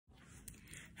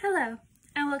Hello,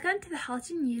 and welcome to the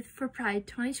Halton Youth for Pride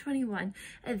 2021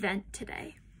 event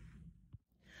today.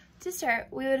 To start,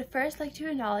 we would first like to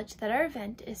acknowledge that our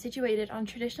event is situated on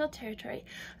traditional territory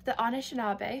of the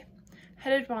Anishinaabe,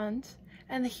 Hedonwans,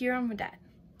 and the Huron-Wendat,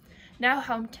 now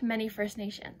home to many First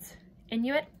Nations,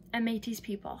 Inuit, and Métis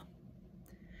people.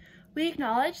 We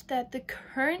acknowledge that the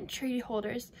current treaty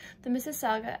holders, the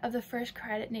Mississauga of the First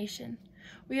Credit Nation.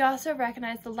 We also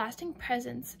recognize the lasting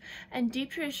presence and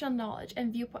deep traditional knowledge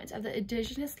and viewpoints of the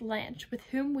Indigenous land with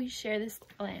whom we share this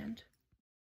land.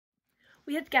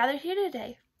 We have gathered here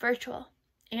today, virtual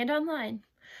and online,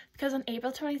 because on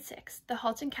April 26th, the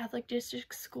Halton Catholic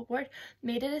District School Board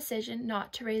made a decision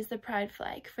not to raise the Pride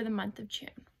flag for the month of June.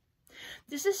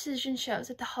 This decision shows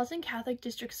that the Halton Catholic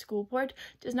District School Board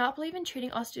does not believe in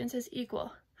treating all students as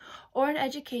equal or in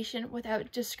education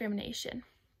without discrimination.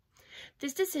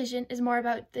 This decision is more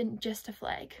about than just a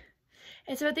flag.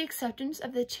 It's about the acceptance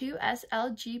of the 2S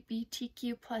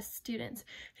LGBTQ+ students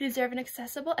who deserve an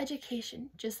accessible education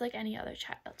just like any other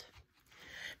child.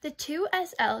 The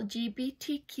 2S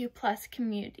LGBTQ+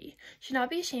 community should not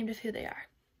be ashamed of who they are.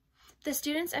 The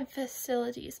students and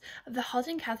facilities of the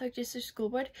Halton Catholic District School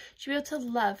Board should be able to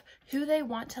love who they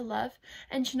want to love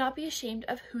and should not be ashamed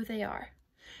of who they are.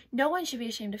 No one should be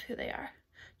ashamed of who they are.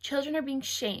 Children are being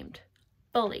shamed,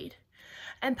 bullied,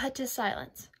 and put to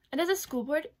silence. And as a school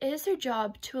board, it is their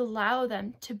job to allow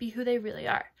them to be who they really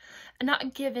are and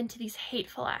not give in to these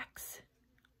hateful acts.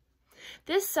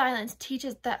 This silence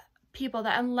teaches that people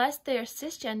that unless they are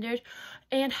cisgendered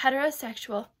and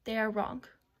heterosexual, they are wrong.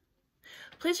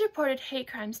 Police reported hate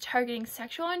crimes targeting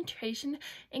sexual orientation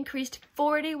increased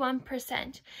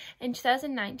 41% in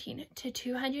 2019 to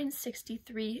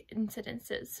 263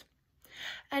 incidences.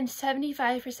 And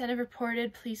 75% of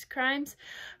reported police crimes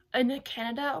in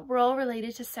Canada were all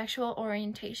related to sexual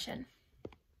orientation.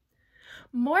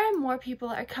 More and more people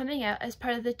are coming out as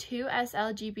part of the 2S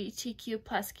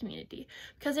LGBTQ+ community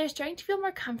because they're starting to feel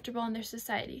more comfortable in their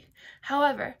society.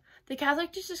 However, the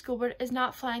Catholic District School Board is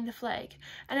not flying the flag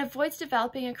and avoids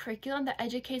developing a curriculum that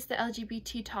educates the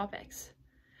LGBT topics.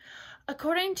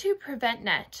 According to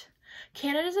PreventNet,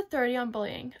 Canada's Authority on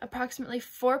Bullying, approximately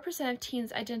 4% of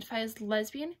teens identify as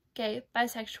lesbian, gay,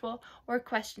 bisexual, or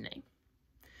questioning.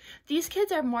 These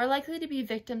kids are more likely to be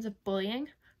victims of bullying,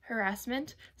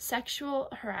 harassment, sexual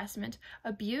harassment,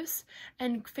 abuse,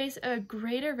 and face a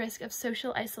greater risk of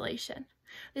social isolation.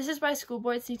 This is why school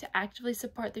boards need to actively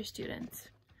support their students.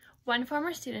 One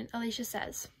former student, Alicia,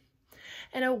 says,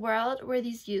 "In a world where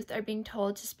these youth are being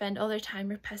told to spend all their time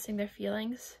repressing their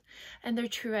feelings and their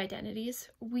true identities,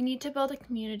 we need to build a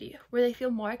community where they feel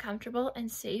more comfortable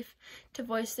and safe to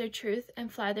voice their truth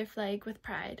and fly their flag with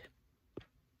pride."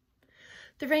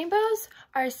 The rainbows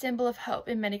are a symbol of hope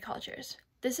in many cultures.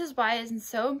 This is why it is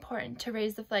so important to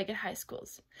raise the flag at high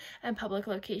schools and public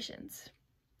locations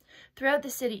throughout the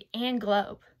city and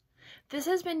globe. This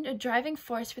has been a driving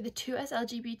force for the 2S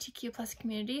LGBTQ+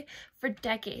 community for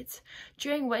decades,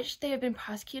 during which they have been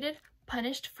prosecuted,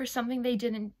 punished for something they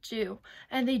didn't do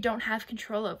and they don't have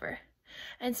control over,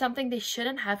 and something they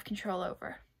shouldn't have control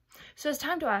over. So it's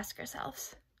time to ask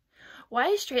ourselves, why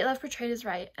is straight love portrayed as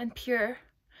right and pure,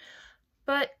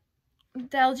 but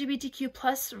the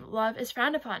LGBTQ+ love is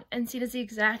frowned upon and seen as the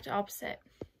exact opposite?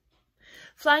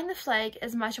 Flying the flag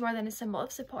is much more than a symbol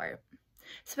of support.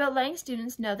 It's about letting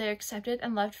students know they're accepted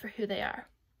and loved for who they are.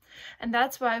 And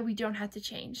that's why we don't have to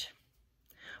change.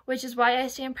 Which is why I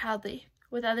stand proudly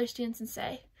with other students and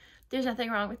say, there's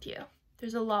nothing wrong with you.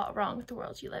 There's a lot wrong with the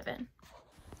world you live in.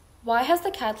 Why has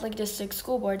the Catholic District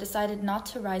School Board decided not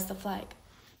to raise the flag?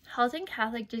 Halton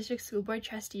Catholic District School Board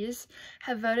trustees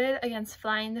have voted against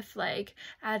flying the flag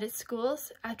at its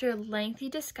schools after a lengthy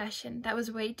discussion that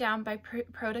was weighed down by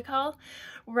protocol,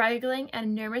 wrangling,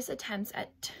 and numerous attempts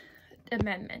at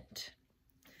amendment.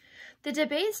 The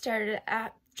debate started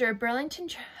after Burlington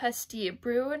trustee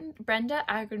Brenda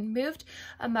Agron moved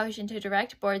a motion to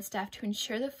direct board staff to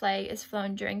ensure the flag is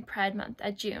flown during Pride Month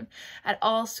at June at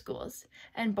all schools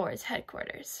and boards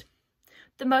headquarters.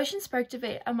 The motion sparked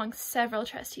debate amongst several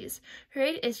trustees who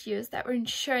raised issues that were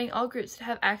ensuring all groups would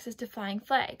have access to flying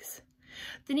flags,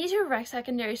 the need to erect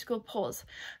secondary school poles,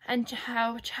 and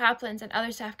how chaplains and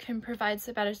other staff can provide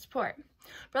better support.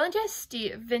 Burlington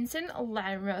trustee Vincent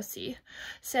Lamosi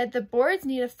said the boards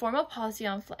need a formal policy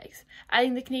on flags,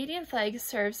 adding the Canadian flag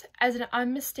serves as an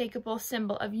unmistakable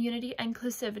symbol of unity and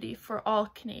inclusivity for all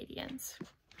Canadians.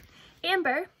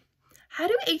 Amber, how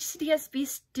do HCDSB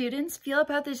students feel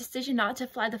about the decision not to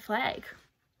fly the flag?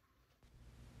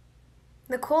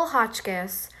 Nicole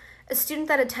Hotchkiss a student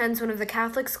that attends one of the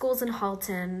Catholic schools in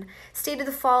Halton, stated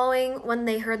the following when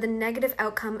they heard the negative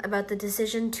outcome about the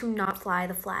decision to not fly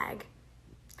the flag.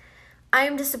 "I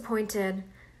am disappointed.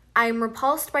 I am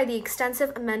repulsed by the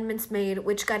extensive amendments made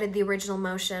which gutted the original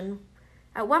motion.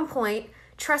 At one point,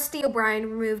 Trustee O'Brien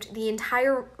removed the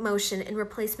entire motion in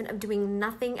replacement of doing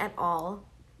nothing at all.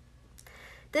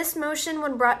 This motion,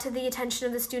 when brought to the attention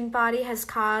of the student body, has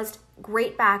caused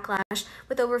great backlash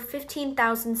with over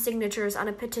 15,000 signatures on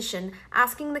a petition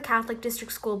asking the Catholic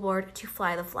District School Board to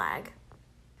fly the flag."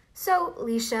 So,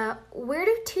 Leisha, where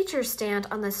do teachers stand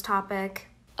on this topic?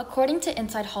 According to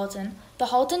Inside Halton, the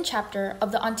Halton chapter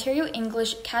of the Ontario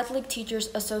English Catholic Teachers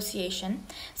Association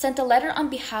sent a letter on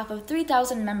behalf of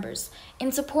 3,000 members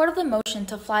in support of the motion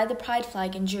to fly the pride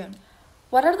flag in June.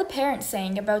 What are the parents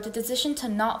saying about the decision to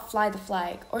not fly the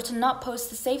flag or to not post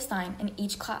the safe sign in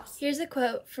each class? Here's a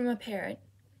quote from a parent.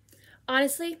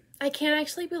 "Honestly, I can't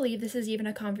actually believe this is even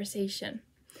a conversation.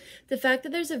 The fact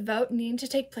that there's a vote needing to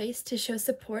take place to show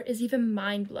support is even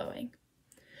mind-blowing.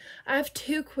 I have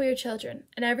 2 queer children,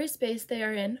 and every space they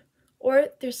are in, or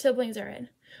their siblings are in,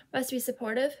 must be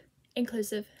supportive,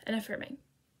 inclusive, and affirming.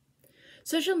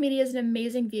 Social media is an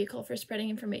amazing vehicle for spreading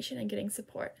information and getting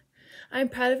support. I am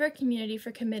proud of our community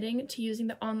for committing to using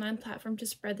the online platform to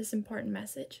spread this important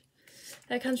message."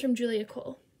 That comes from Julia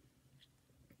Cole.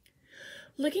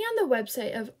 Looking on the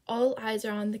website of All Eyes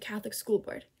Are on the Catholic School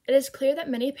Board, it is clear that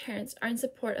many parents are in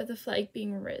support of the flag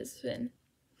being risen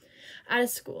at a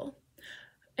school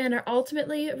and are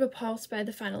ultimately repulsed by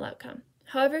the final outcome.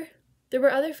 However, there were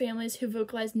other families who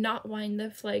vocalized not wanting the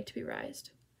flag to be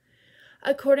raised.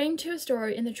 According to a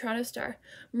story in the Toronto Star,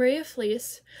 Maria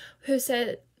Fleece, who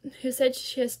said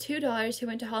she has 2 daughters who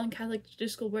went to Halton Catholic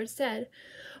District School Board, said,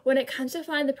 "When it comes to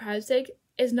flying the pride flag,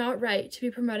 it's not right to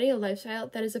be promoting a lifestyle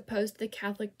that is opposed to the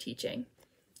Catholic teaching."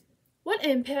 What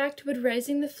impact would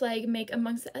raising the flag make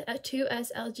amongst the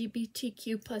 2S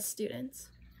LGBTQ+ students?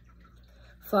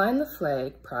 Flying the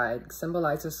flag, pride,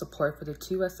 symbolizes support for the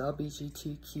 2S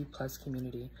LGBTQ+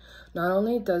 community. Not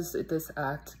only does this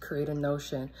act create a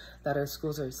notion that our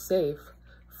schools are safe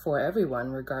for everyone,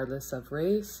 regardless of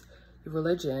race,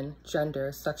 religion,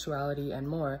 gender, sexuality, and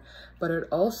more, but it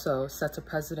also sets a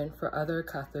precedent for other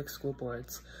Catholic school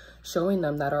boards, showing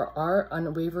them that our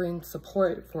unwavering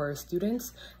support for our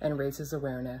students and raises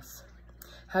awareness.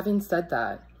 Having said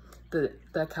that, the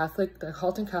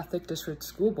Halton Catholic District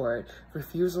School Board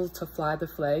refusal to fly the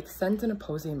flag sends an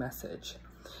opposing message.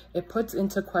 It puts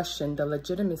into question the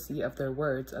legitimacy of their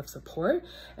words of support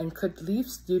and could leave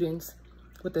students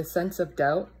with a sense of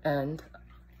doubt and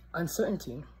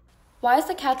uncertainty. Why is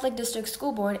the Catholic District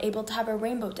School Board able to have a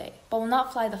rainbow day, but will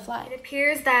not fly the flag? It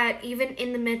appears that even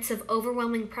in the midst of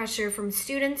overwhelming pressure from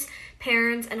students,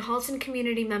 parents, and Halton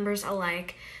community members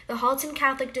alike, the Halton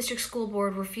Catholic District School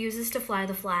Board refuses to fly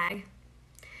the flag.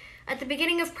 At the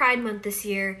beginning of Pride Month this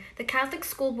year, the Catholic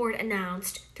School Board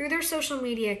announced through their social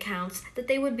media accounts that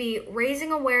they would be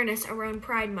raising awareness around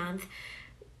Pride Month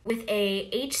with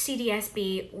a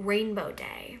HCDSB Rainbow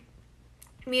Day.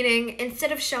 Meaning,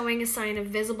 instead of showing a sign of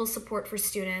visible support for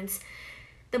students,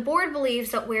 the board believes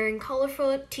that wearing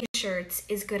colorful t-shirts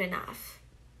is good enough.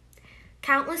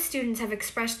 Countless students have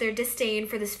expressed their disdain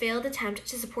for this failed attempt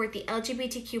to support the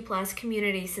LGBTQ+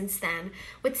 community since then,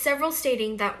 with several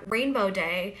stating that Rainbow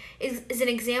Day is an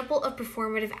example of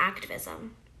performative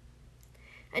activism.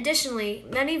 Additionally,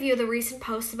 many view the recent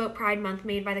posts about Pride Month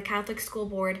made by the Catholic School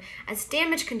Board as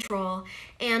damage control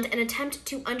and an attempt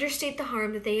to understate the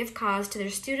harm that they have caused to their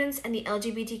students and the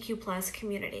LGBTQ+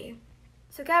 community.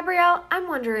 So Gabrielle, I'm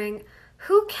wondering,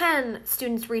 who can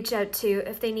students reach out to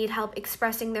if they need help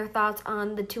expressing their thoughts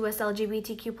on the 2S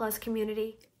LGBTQ+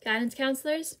 community? Guidance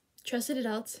counselors, trusted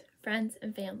adults, friends,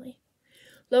 and family.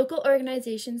 Local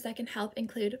organizations that can help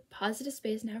include Positive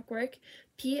Space Network,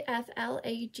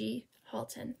 PFLAG,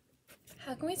 Halton.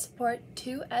 How can we support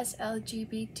 2S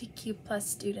LGBTQ+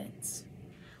 students?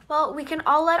 Well, we can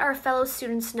all let our fellow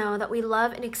students know that we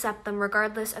love and accept them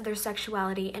regardless of their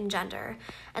sexuality and gender,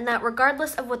 and that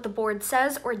regardless of what the board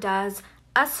says or does,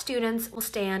 us students will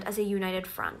stand as a united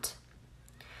front.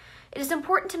 It is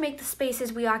important to make the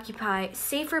spaces we occupy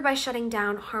safer by shutting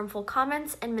down harmful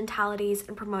comments and mentalities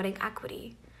and promoting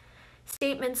equity.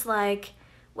 Statements like,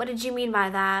 "What did you mean by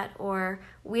that?" or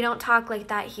 "We don't talk like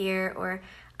that here," or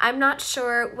 "I'm not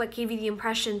sure what gave you the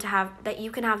impression to have that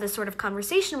you can have this sort of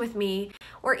conversation with me,"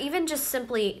 or even just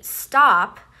simply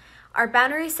 "stop," are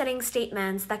boundary-setting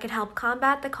statements that can help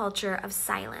combat the culture of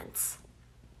silence.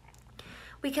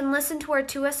 We can listen to our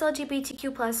 2S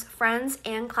LGBTQ+ friends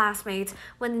and classmates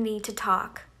when they need to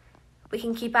talk. We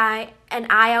can keep an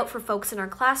eye out for folks in our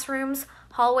classrooms,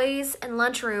 hallways, and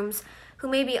lunchrooms who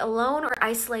may be alone or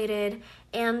isolated,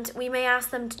 and we may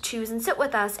ask them to choose and sit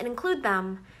with us and include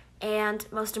them.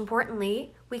 And most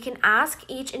importantly, we can ask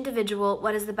each individual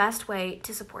what is the best way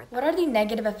to support them. What are the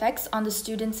negative effects on the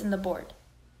students and the board?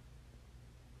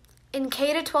 In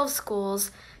K-12 schools,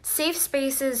 safe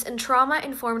spaces and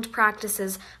trauma-informed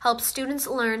practices help students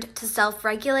learn to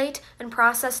self-regulate and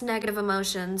process negative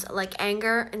emotions like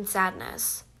anger and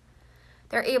sadness.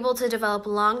 They're able to develop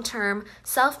long-term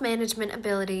self-management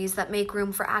abilities that make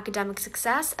room for academic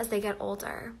success as they get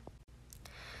older.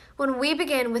 When we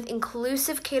begin with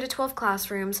inclusive K-12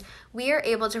 classrooms, we are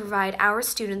able to provide our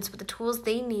students with the tools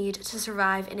they need to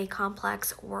survive in a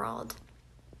complex world.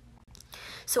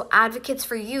 So Advocates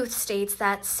for Youth states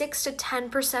that 6 to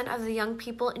 10% of the young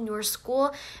people in your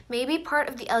school may be part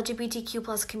of the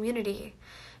LGBTQ+ community.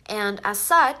 And as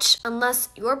such, unless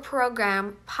your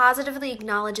program positively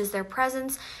acknowledges their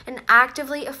presence and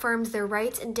actively affirms their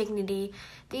rights and dignity,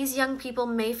 these young people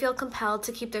may feel compelled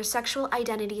to keep their sexual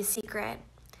identity a secret.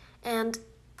 And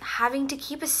having to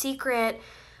keep a secret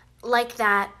like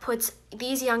that puts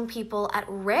these young people at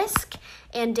risk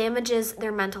and damages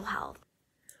their mental health.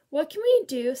 What can we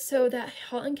do so that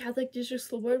Halton Catholic District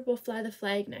School Board will fly the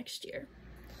flag next year?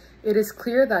 It is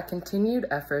clear that continued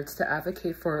efforts to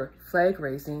advocate for flag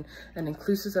raising and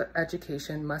inclusive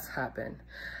education must happen.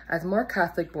 As more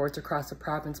Catholic boards across the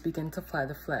province begin to fly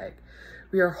the flag,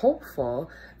 we are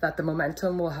hopeful that the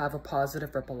momentum will have a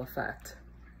positive ripple effect.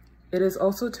 It is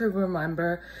also to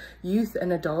remember youth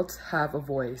and adults have a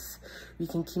voice. We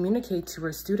can communicate to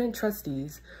our student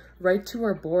trustees, write to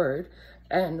our board,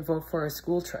 and vote for our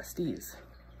school trustees.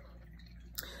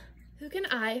 Who can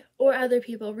I or other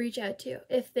people reach out to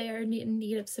if they are in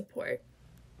need of support?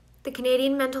 The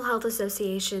Canadian Mental Health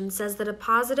Association says that a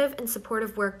positive and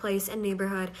supportive workplace and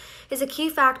neighborhood is a key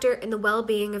factor in the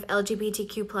well-being of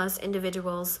LGBTQ+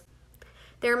 individuals.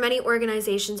 There are many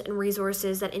organizations and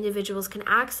resources that individuals can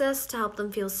access to help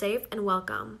them feel safe and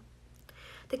welcome.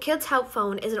 The Kids Help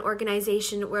Phone is an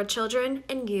organization where children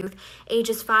and youth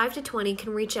ages 5 to 20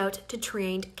 can reach out to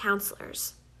trained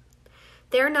counselors.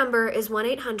 Their number is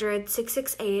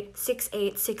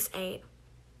 1-800-668-6868.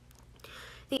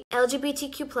 The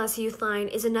LGBTQ+ Youth Line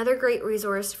is another great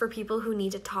resource for people who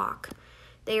need to talk.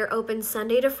 They are open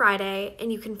Sunday to Friday,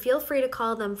 and you can feel free to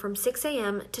call them from 6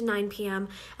 a.m. to 9 p.m.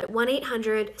 at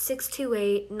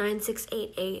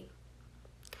 1-800-628-9688.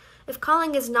 If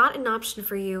calling is not an option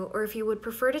for you, or if you would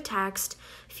prefer to text,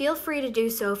 feel free to do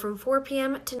so from 4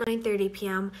 p.m. to 9:30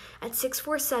 p.m. at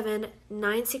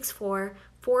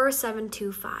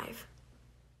 647-964-4725.